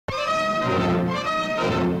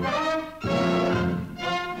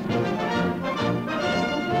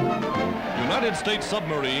United States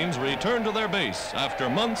submarines return to their base after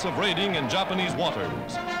months of raiding in Japanese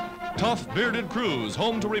waters. Tough, bearded crews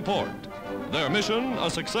home to report. Their mission a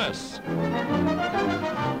success.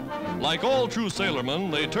 Like all true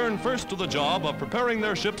sailormen, they turn first to the job of preparing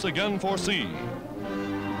their ships again for sea.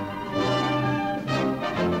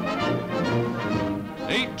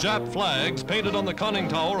 8 Jap flags painted on the conning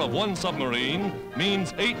tower of one submarine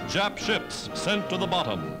means 8 Jap ships sent to the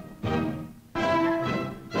bottom.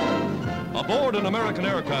 Aboard an American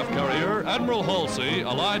aircraft carrier, Admiral Halsey,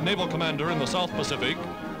 Allied naval commander in the South Pacific,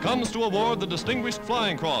 comes to award the Distinguished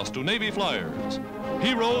Flying Cross to Navy flyers,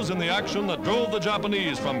 heroes in the action that drove the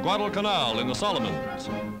Japanese from Guadalcanal in the Solomons.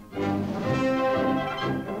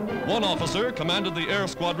 One officer commanded the air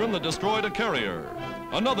squadron that destroyed a carrier.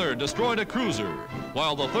 Another destroyed a cruiser,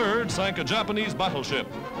 while the third sank a Japanese battleship.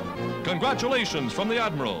 Congratulations from the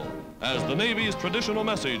Admiral, as the Navy's traditional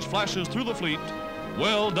message flashes through the fleet,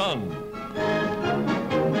 well done.